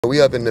We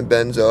up in the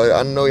Benzo.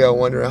 I know y'all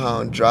wondering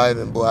how I'm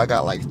driving, boy. I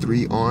got like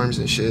 3 arms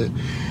and shit.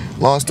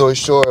 Long story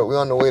short, we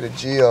on the way to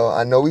Geo.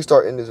 I know we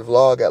starting this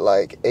vlog at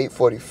like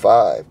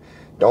 8:45.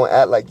 Don't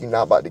act like you're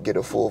not about to get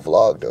a full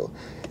vlog though.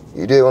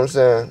 You dig what I'm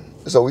saying?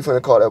 So we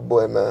finna call that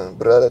boy, man,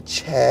 Brother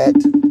Chat.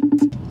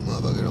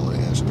 Motherfucker don't wanna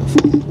answer the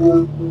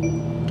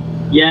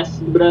phone. Yes,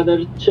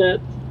 Brother Chat.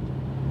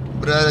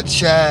 Brother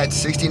Chat,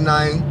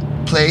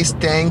 69 place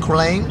tank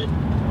lane.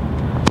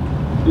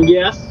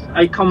 Yes,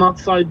 I come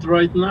outside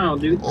right now,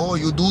 dude. Oh,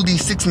 you do the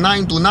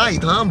 6'9"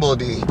 tonight, huh,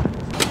 buddy?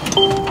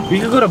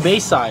 We could go to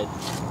Bayside.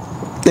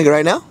 Nigga,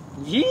 right now?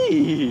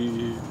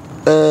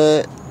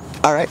 Yeah.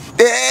 Alright.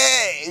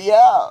 Hey,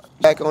 yeah.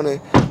 Back on the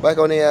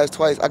ass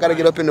twice. I gotta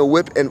get up in the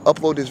whip and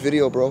upload this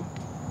video, bro.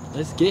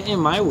 Let's get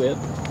in my whip.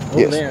 Over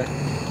yes. there.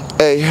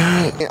 Hey,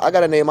 I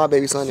gotta name my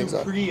baby son next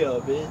time.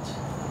 Supriya,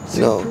 bitch.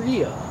 No.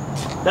 Supriya.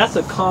 That's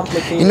a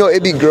complicated. You know,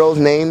 it'd be girls'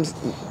 names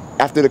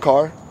after the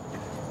car.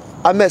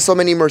 I met so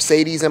many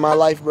Mercedes in my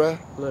life, bro.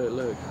 Look,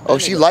 look. Oh,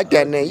 she like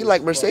that name. You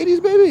like Mercedes,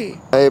 baby?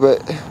 Hey,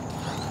 but. Get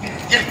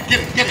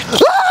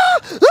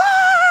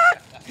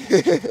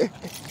it.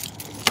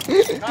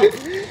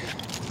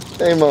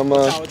 Hey,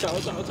 mama.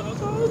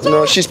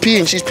 No, she's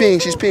peeing.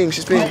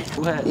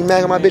 You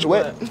mad at my bitch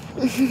wet?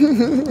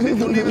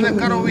 You leaving that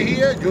car over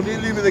here? You need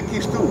to leave the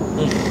keys too.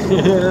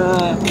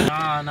 Nah.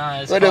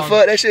 What the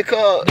fuck that shit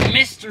called?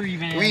 Mystery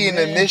van. We in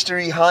the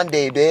mystery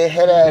Hyundai, man.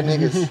 Head ass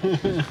niggas.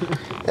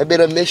 That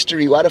been a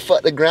mystery. Why the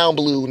fuck the ground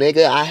blue,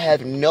 nigga? I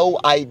have no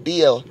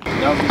idea.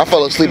 I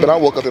fell asleep and I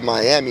woke up in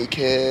Miami,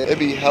 kid. It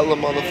be hella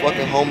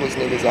motherfucking homeless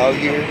niggas out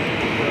here.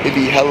 It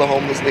be hella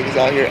homeless niggas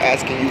out here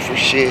asking you for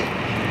shit,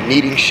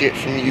 needing shit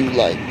from you.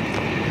 Like,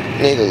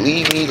 nigga,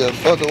 leave me the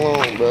fuck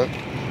alone, bro.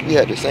 We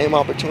had the same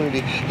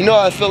opportunity. You know,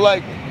 I feel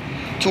like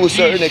to a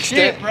certain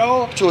extent,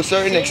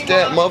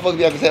 motherfuckers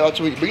be having to say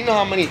opportunity. But you know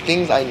how many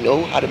things I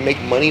know how to make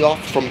money off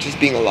from just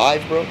being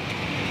alive, bro?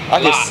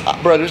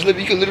 Bro,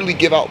 you could literally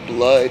give out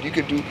blood. You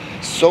could do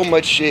so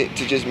much shit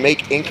to just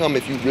make income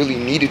if you really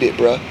needed it,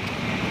 bro.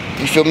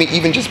 You feel me?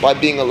 Even just by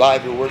being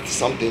alive, you're worth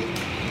something.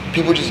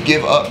 People just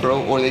give up,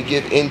 bro, or they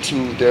give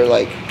into their,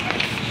 like,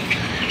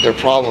 their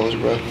problems,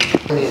 bro.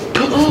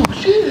 Oh,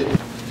 shit.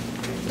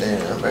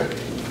 Damn, bro.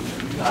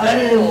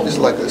 This is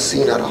like a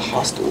scene out of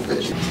Hostel,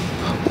 bitch.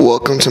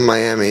 Welcome to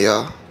Miami,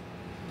 y'all.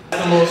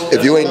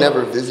 If you ain't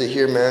never visit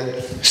here, man,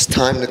 it's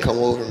time to come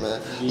over,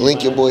 man.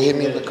 Link your boy, hit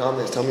me in the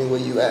comments, tell me where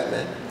you at,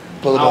 man.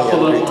 Pull up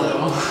on your great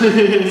time. You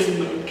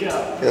know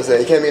what I'm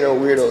saying? It can't be no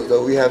weirdos,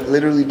 though. We have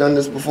literally done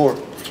this before.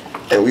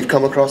 And we've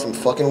come across some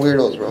fucking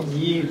weirdos, bro.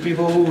 Yeah,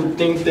 people who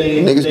think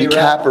they... Niggas be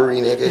cappery,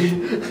 nigga.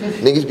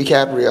 Niggas be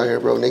cappery out here,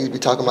 bro. Niggas be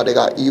talking about they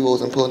got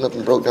evils and pulling up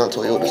and broke down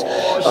Toyotas.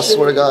 I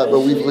swear to God, bro,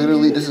 we've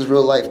literally... This is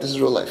real life. This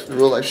is real life.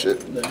 Real life shit.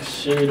 That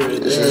shit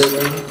right this is...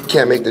 You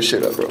can't make this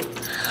shit up, bro.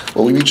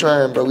 But we be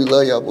trying, bro. We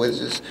love y'all boys.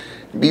 Just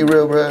be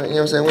real, bro. You know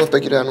what I'm saying? We don't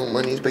expect you to have no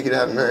money. Expect you to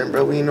have nothing,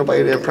 bro. We ain't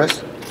nobody to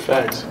impress.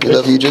 Facts. We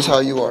love you just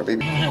how you are,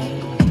 baby.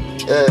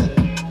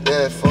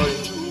 Yeah, 40.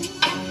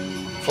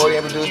 40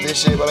 introduced this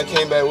shit, but I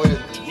came back with it.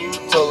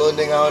 Told little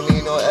nigga I don't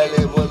need no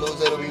LA, boy, Lil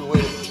Zed'll be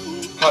with it.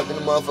 Hopped in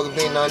the motherfucking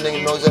beat, now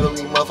nigga knows Zed'll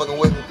be motherfucking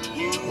with me.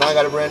 Now I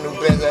got a brand new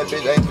Benz, that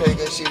bitch ain't pay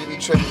good shit to be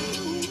tripping.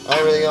 I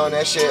ain't really on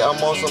that shit,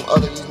 I'm on some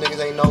other, these niggas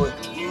ain't know it.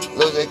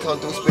 Lil Zed come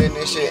through spitting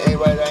this shit,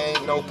 ain't right, I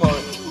ain't no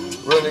poet.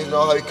 Real niggas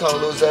know how he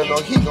come, Lil Zed know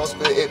he gon'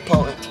 spit it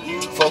potent.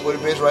 Fuck with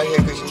a bitch right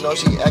here, cause you know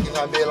she acting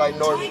kinda big like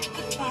Norbit.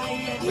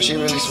 But she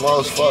really small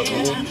as fuck,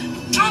 man.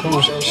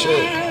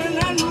 Shit.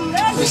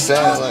 It's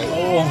sad, like.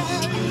 Oh,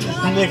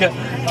 nigga,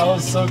 I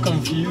was so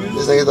confused.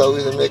 This nigga thought we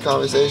was in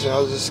mid-conversation. I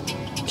was just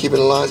keeping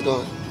the lines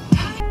going.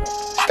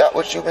 Got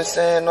what you been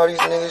saying, all these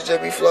niggas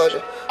just be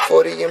flogging.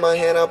 40 in my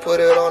hand, I put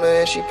it on her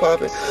and she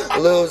popping.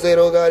 Lil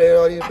Zato got it,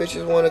 all these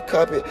bitches wanna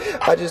cop it.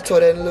 I just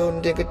told that little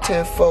nigga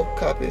 10-4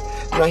 cop it.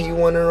 Now he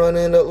wanna run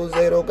in up, Lil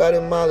Zato got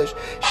it mileage.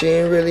 She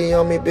ain't really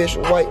on me, bitch,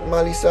 white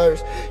Miley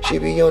Cyrus. She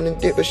be on the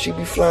dick, but she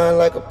be flying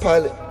like a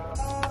pilot.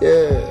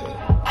 Yeah.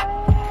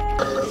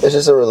 It's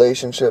just a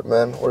relationship,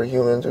 man. We're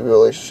humans, we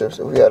relationships.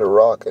 If we had a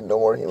rock and no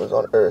more humans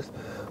on Earth,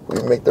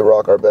 we'd make the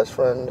rock our best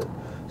friend.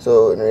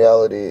 So in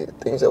reality,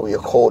 things that we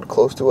hold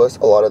close to us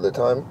a lot of the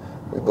time,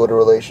 we build a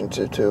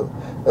relationship to.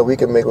 And we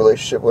can make a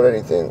relationship with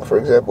anything. For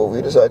example, if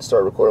we decide to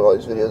start recording all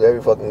these videos every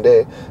fucking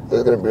day,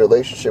 there's going to be a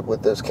relationship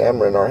with this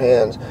camera in our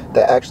hands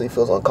that actually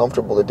feels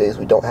uncomfortable the days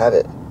we don't have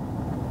it.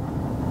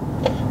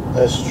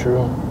 That's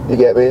true. You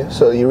get me?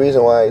 So the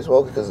reason why I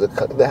smoke is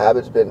because the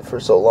habit's been for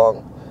so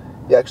long.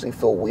 You actually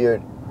feel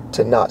weird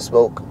to not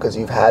smoke because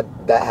you've had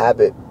that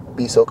habit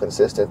be so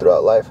consistent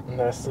throughout life. And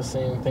that's the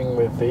same thing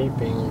with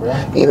vaping, bro.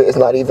 It's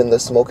not even the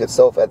smoke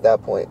itself at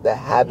that point, the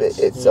habit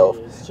itself,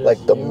 like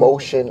the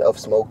motion of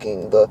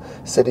smoking, the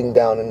sitting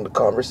down and the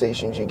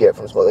conversations you get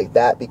from smoking, like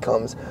that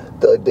becomes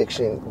the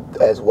addiction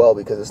as well,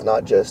 because it's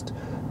not just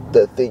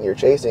the thing you're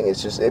chasing,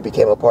 it's just, it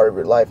became a part of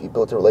your life. You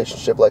built a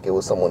relationship like it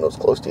was someone that was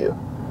close to you.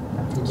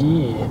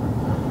 Yeah.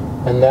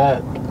 And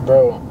that,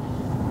 bro,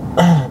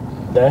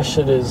 that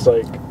shit is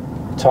like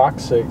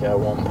toxic at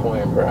one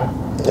point, bro.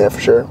 Yeah, for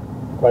sure.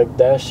 Like,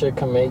 that shit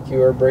can make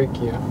you or break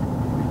you.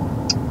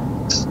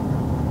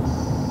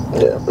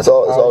 Yeah, it's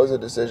always a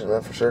decision,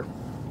 man, for sure.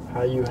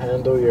 How you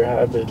handle your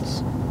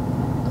habits.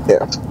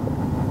 Yeah.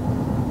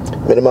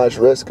 Minimize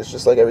risk. It's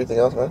just like everything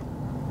else, man.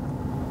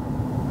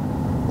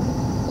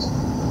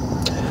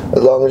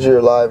 As long as you're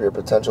alive, your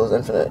potential is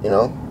infinite, you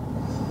know?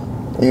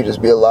 You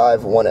just be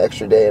alive one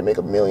extra day and make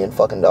 $1 million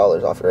fucking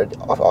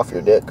off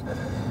your dick.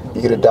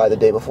 You could have died the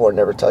day before and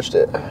never touched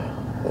it.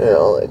 You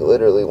know, like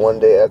literally one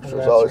day extra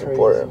is always crazy.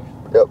 Important.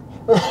 Yep.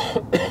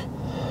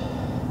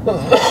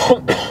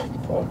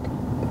 Fuck.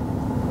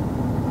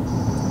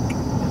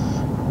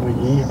 But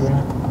yeah, bro.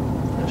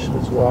 That shit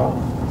is wild.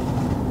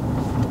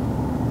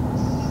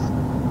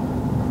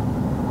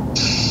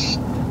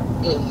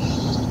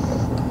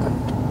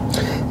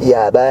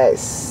 Yeah,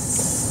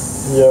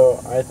 base. Yo,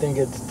 I think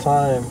it's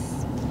time.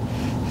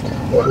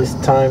 It's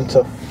time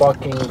to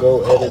fucking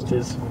go edit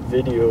this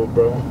video,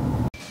 bro.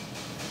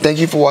 Thank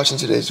you for watching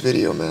today's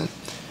video, man.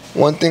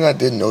 One thing I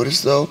did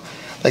notice though,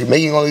 like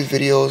making all these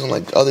videos and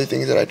like other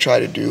things that I try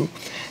to do,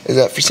 is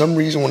that for some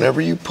reason whenever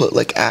you put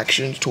like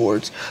action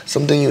towards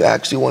something you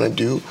actually want to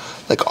do,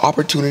 like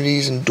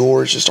opportunities and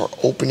doors just start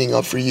opening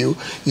up for you.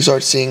 You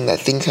start seeing that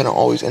things kind of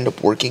always end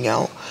up working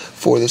out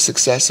for the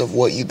success of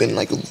what you've been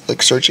like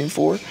searching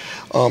for.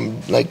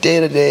 Like day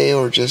to day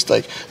or just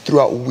like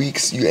throughout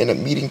weeks, you end up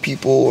meeting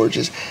people or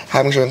just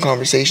having certain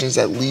conversations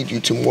that lead you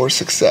to more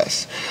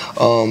success.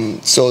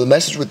 So the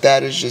message with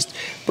that is just,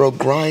 bro,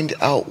 grind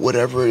out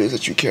whatever it is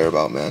that you care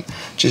about, man.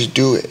 Just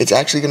do it. It's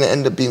actually going to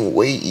end up being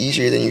way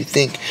easier than you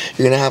think.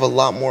 You're going to have a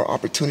lot more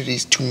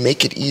opportunities to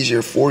make it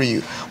easier for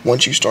you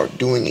once you start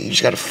doing it. You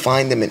just got to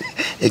find them and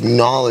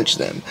acknowledge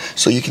them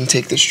so you can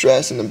take the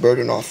stress and the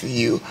burden off of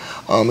you,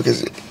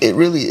 because it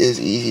really is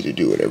easy to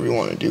do whatever you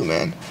want to do,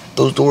 man.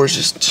 Those doors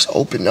just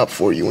open up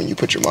for you when you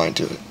put your mind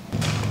to it.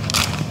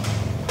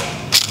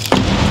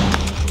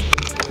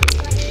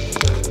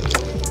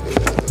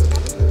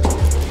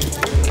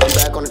 I'm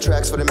back on the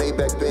tracks for the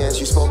Maybach bands.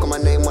 You spoke on my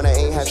name when I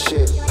ain't have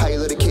shit. How you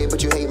little kid,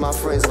 but you hate my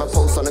friends. If I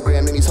post on the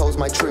gram, then these hoes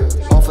might trip.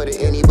 Off of the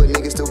any, but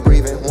niggas still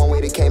breathing. One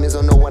way they came is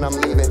don't know when I'm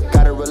leaving.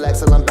 Gotta relax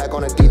till I'm back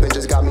on the deep end.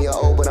 Just got me a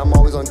O, but I'm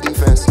always on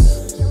defense.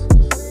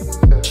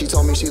 She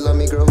told me she loved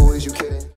me, girl, who is you kidding?